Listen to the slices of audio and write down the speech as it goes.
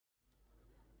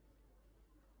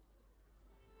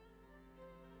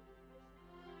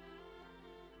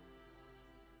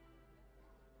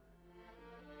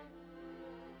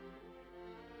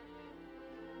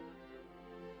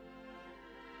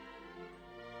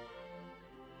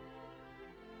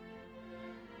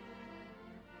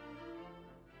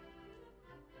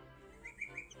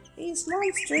These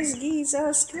monstrous geese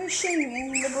are squishing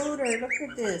in the border.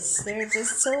 Look at this. They're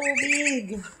just so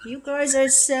big. You guys are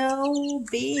so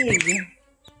big.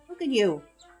 Look at you.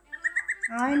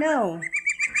 I know.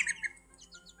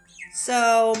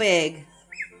 So big.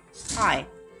 Hi.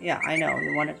 Yeah, I know.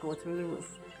 You want to go through the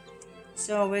roof.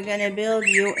 So we're going to build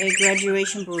you a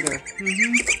graduation border.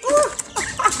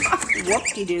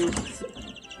 Whoop-de-doo.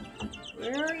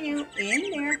 Where are you? In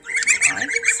there. I can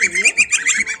see you.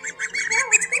 Yeah,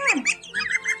 what's going on?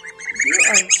 You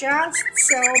are just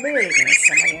so big. There's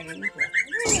somebody underneath there.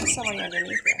 There's somebody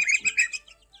underneath there.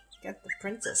 Get the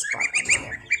princess spot under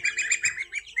there.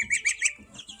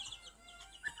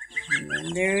 And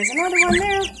then there's another one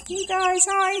there. You guys,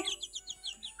 hi.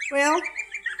 Well,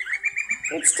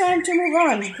 it's time to move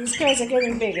on. These guys are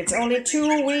getting big. It's only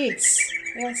 2 weeks.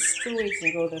 Yes, 2 weeks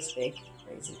and go this big.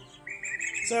 Crazy.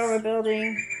 So we're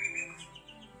building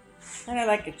kind of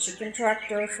like a chicken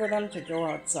tractor for them to go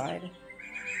outside.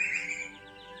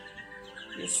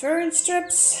 These furring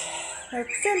strips are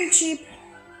fairly cheap.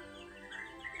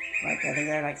 Like I think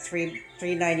they're like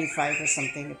 $3.95 or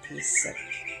something a piece at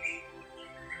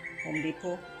Home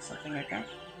Depot, something like that.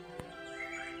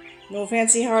 No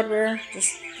fancy hardware,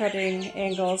 just cutting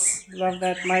angles. Love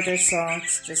that miter saw,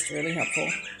 it's just really helpful.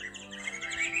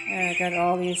 And I got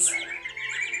all these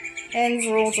ends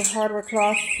rolls of hardware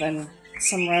cloth and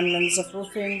some remnants of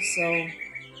roofing, so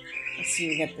let's see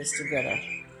we get this together.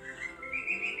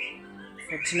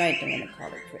 For tonight I'm going to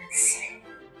call it quits.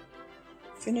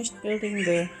 Finished building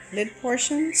the lid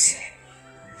portions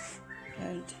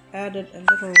and added a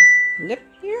little lip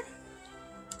here.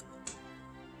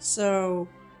 So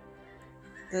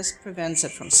this prevents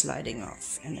it from sliding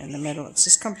off, and in the middle it's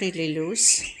just completely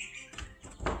loose.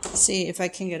 See if I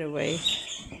can get away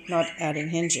not adding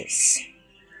hinges.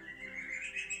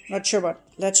 Not sure what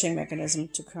latching mechanism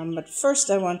to come, but first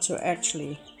I want to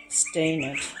actually stain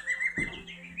it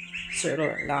so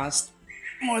it'll last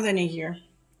more than a year.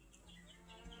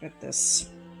 Get this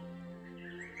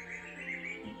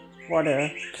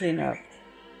water cleanup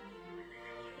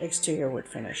exterior wood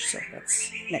finish, so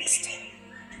that's next.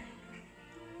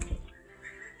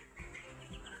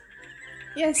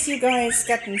 Yes, you guys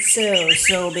gotten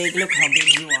so big. Look how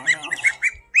big you are now.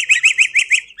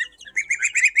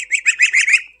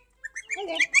 Hey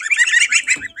there.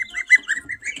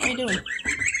 What are you doing?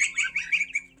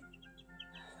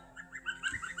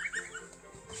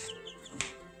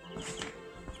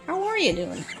 How are you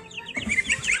doing?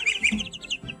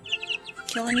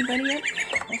 Kill anybody yet?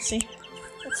 Let's see.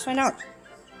 Let's find out.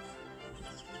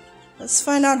 Let's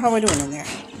find out how we're doing in there.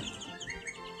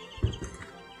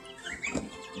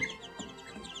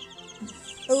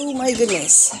 Oh my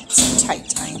goodness, it's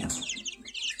tight, I know.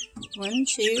 1,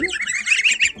 2.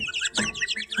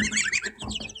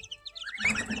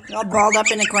 You're all balled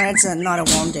up in the corner. It's not a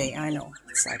warm day, I know.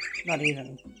 It's like not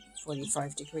even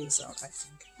 45 degrees out, I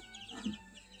think.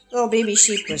 Little baby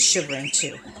sheep was shivering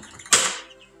too.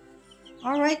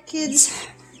 Alright kids,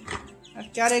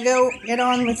 I've got to go get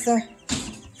on with the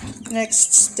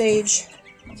next stage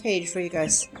cage for you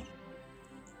guys.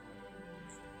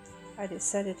 I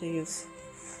decided to use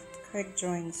crack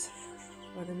joints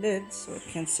for the lid so it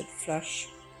can sit flush.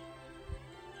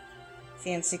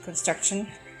 Fancy construction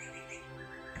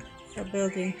for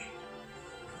building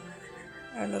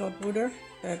our little border,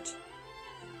 but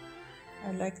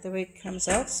I like the way it comes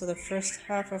out. So the first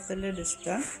half of the lid is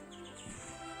done.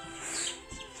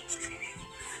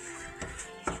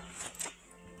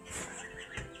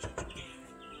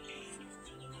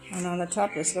 And on the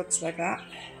top this looks like that.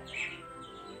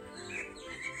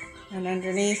 And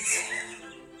underneath,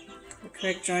 the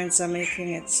crack joints are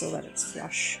making it so that it's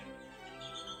flush.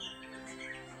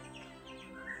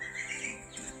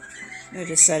 I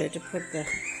decided to put the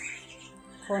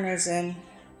corners in,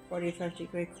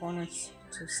 45-degree corners,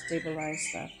 to stabilize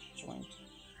that joint.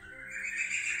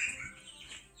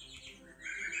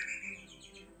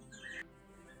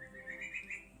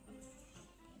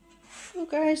 You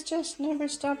guys just never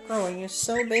stop growing. You're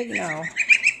so big now.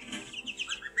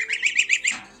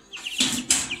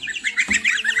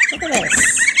 Look at this.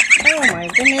 Oh my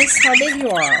goodness, how big you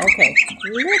are. Okay,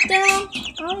 look down.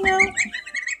 Oh no.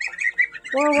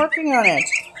 We're working on it.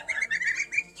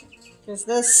 Because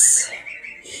this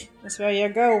is where you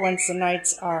go once the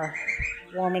nights are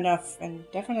warm enough, and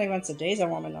definitely once the days are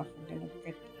warm enough. I'm going to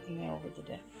get in there over the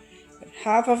day. But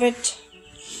half of it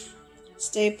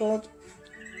stapled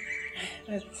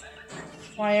with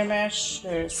wire mesh.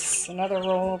 There's another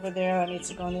roll over there that needs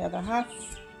to go on the other half.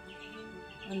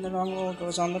 And the long roll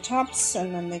goes on the tops,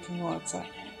 and then they can go outside.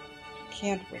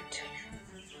 Can't wait.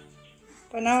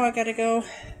 But now I gotta go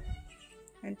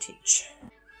and teach.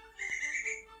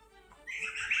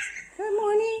 Good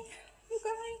morning, you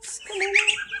guys. Come on in.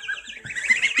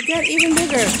 You got even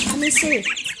bigger. Let me see.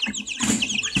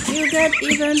 You got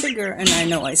even bigger. And I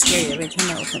know I scare you every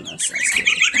time I open this. I scare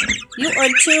you. You are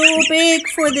too big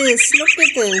for this. Look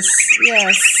at this.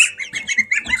 Yes.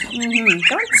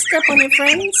 Don't step on your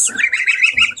friends.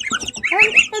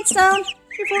 And heads down.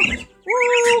 Careful.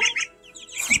 Woo!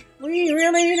 We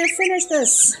really need to finish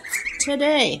this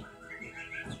today,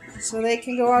 so they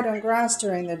can go out on grass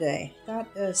during the day. That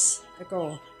is the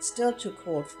goal. It's still too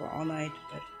cold for all night,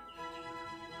 but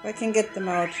if I can get them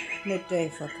out midday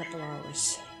for a couple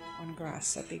hours on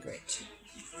grass, that'd be great.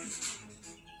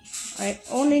 I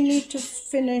only need to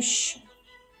finish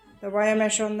the wire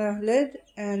mesh on the lid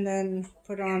and then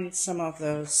put on some of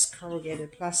those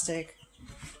corrugated plastic,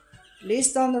 at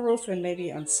least on the roof and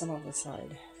maybe on some of the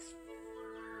side.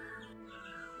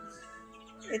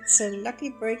 It's a lucky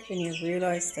break when you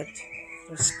realize that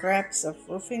the scraps of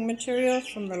roofing material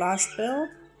from the last build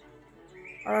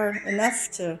are enough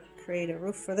to create a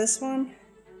roof for this one.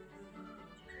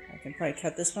 I can probably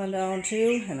cut this one down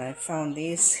too, and I found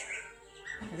these,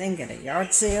 I think, at a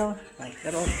yard sale, like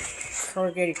little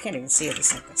corrugated, you can't even see it,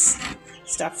 it's like this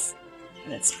stuff,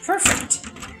 and it's perfect.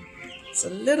 It's a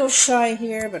little shy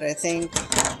here, but I think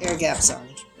air gaps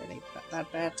aren't really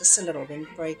that bad, just a little wind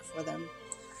break for them.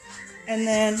 And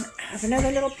then I have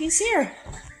another little piece here.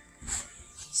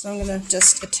 So I'm going to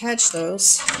just attach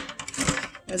those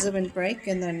as a windbreak,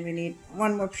 and then we need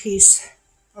one more piece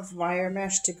of wire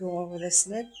mesh to go over this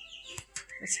lid.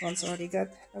 This one's already got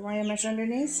the wire mesh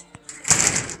underneath,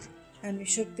 and we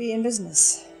should be in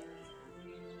business.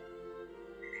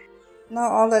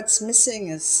 Now all that's missing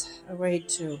is a way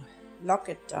to lock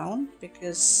it down,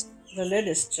 because the lid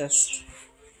is just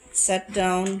set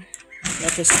down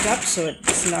like a stop, so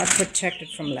it's not protected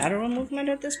from lateral movement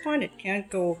at this point. It can't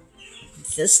go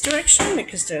this direction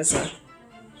because there's a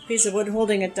piece of wood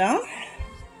holding it down,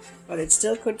 but it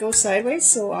still could go sideways,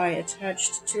 so I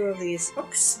attached two of these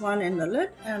hooks, one in the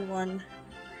lid and one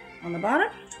on the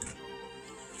bottom,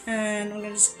 and I'm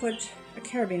going to just put a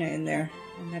carabiner in there,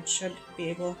 and that should be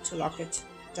able to lock it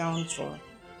down for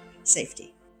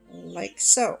safety, like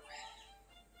so.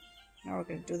 Now we're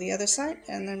going to do the other side,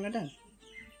 and then we're done.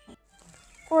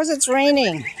 Of course, it's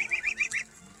raining,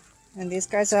 and these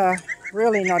guys are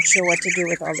really not sure what to do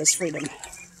with all this freedom,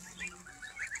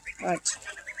 but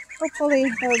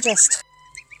hopefully they'll adjust.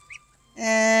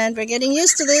 And we're getting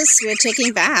used to this. We're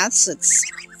taking baths. It's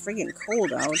friggin'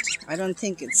 cold out. I don't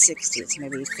think it's 60, it's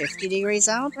maybe 50 degrees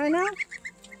out right now.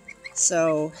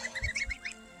 So,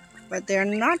 but they're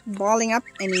not balling up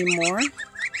anymore.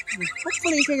 I'm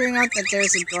hopefully figuring out that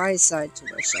there's a dry side to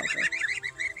their shelter.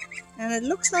 And it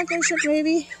looks like I should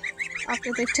maybe,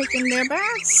 after they've taken their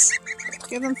baths,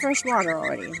 give them fresh water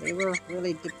already. They were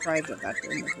really deprived of that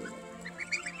during the COVID.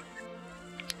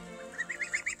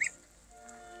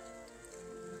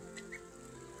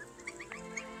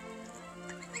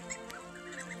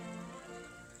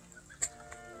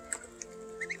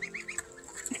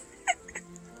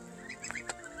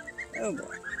 Oh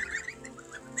boy.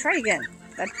 Try again.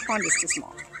 That pond is too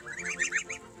small.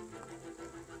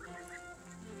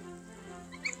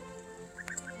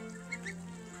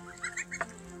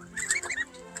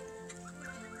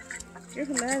 You're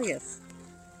hilarious.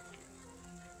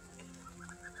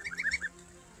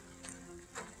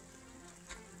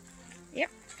 Yep,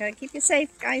 gotta keep you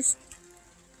safe, guys.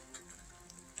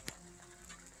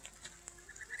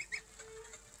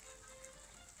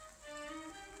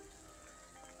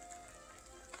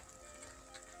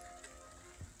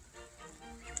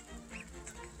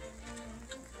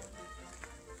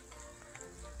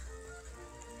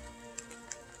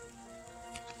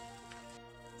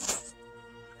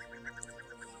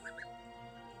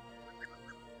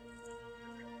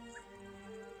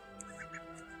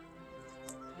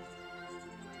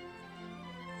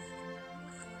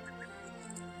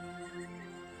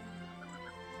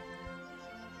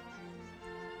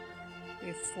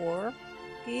 Before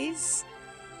geese,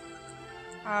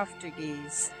 after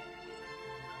geese,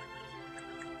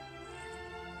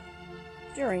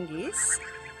 during geese,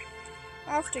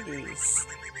 after geese.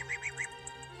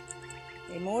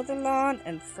 They mow the lawn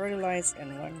and fertilize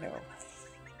in one go.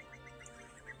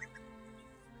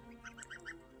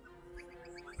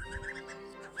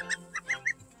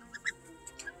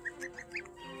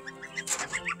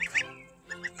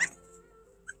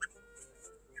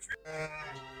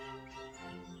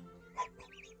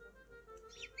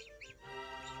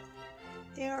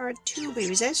 There are 2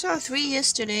 babies. I saw 3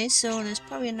 yesterday, so there's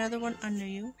probably another one under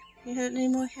you. You had any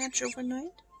more hatch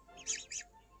overnight?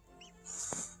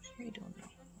 We don't know.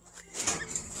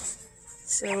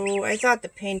 So I thought the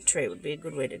paint tray would be a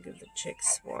good way to give the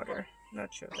chicks water.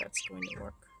 Not sure if that's going to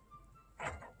work.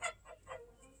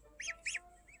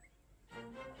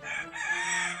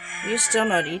 You're still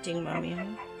not eating, Mommy, huh?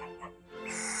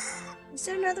 Is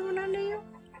there another one under you?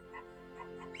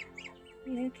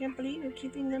 You can't believe you're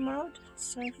keeping them out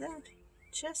just like that.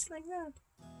 Just like that.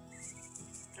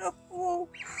 Oh, whoa.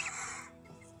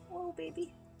 Whoa,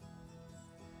 baby.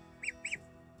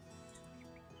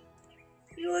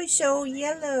 You're so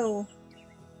yellow.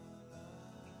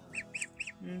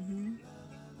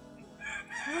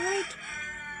 Alright.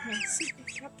 Let's see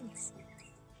what happens.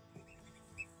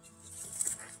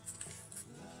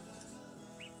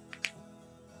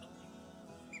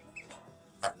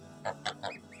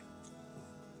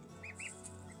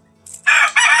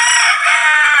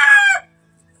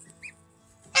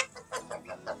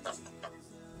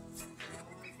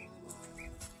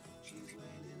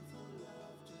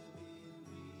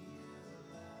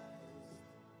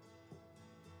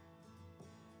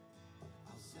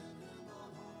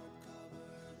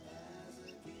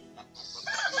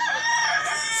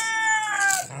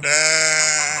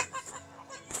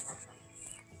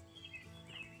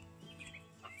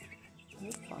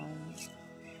 You're fine.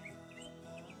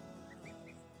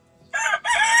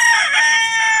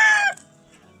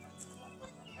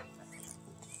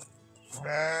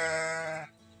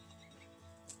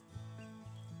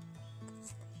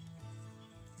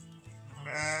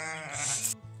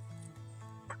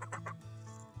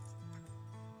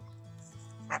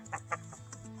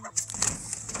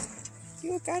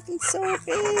 You've gotten so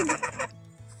big.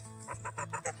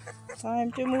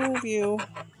 Time to move you.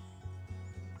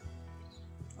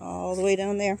 All the way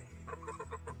down there.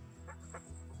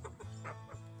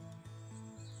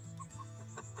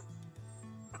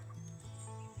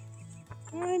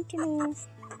 Time to move.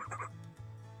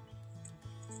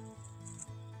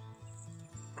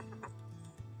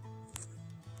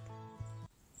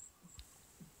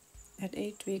 At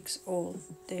 8 weeks old,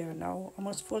 they are now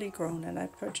almost fully grown, and I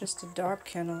purchased a dog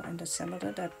kennel and assembled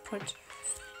it. I put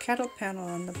cattle panel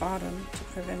on the bottom to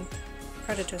prevent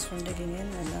predators from digging in,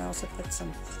 and I also put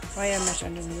some wire mesh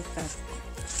underneath that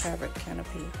fabric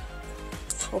canopy,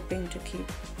 hoping to keep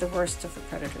the worst of the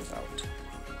predators out.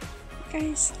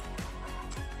 Guys,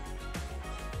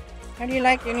 how do you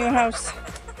like your new house?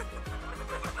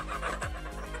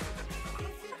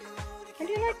 How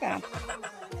do you like that?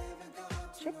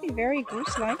 Should be very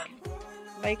goose-like,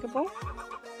 likeable.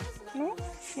 No?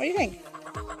 What do you think?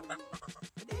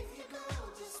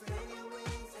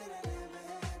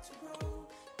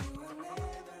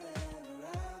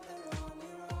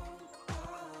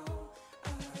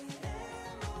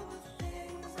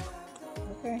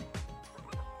 Okay,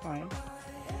 fine.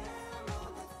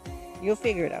 You'll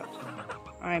figure it out.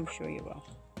 I'm sure you will.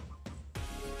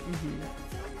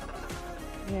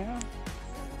 Yeah.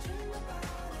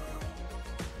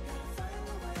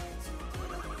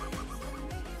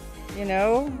 You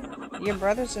know, your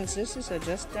brothers and sisters are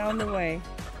just down the way.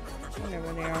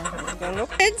 Whatever they are. Go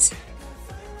look, kids.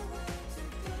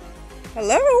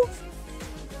 Hello.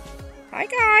 Hi,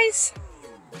 guys.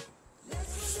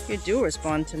 You do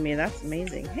respond to me. That's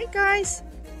amazing. Hey, guys.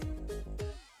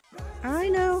 I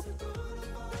know.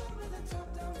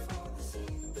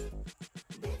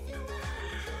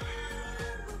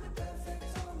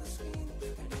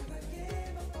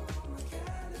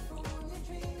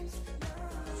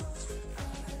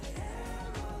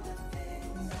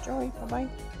 Enjoy. Bye-bye.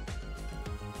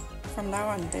 From now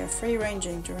on, they're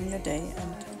free-ranging during the day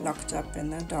and locked up in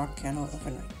the dog kennel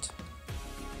overnight.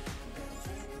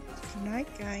 Good night,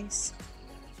 guys.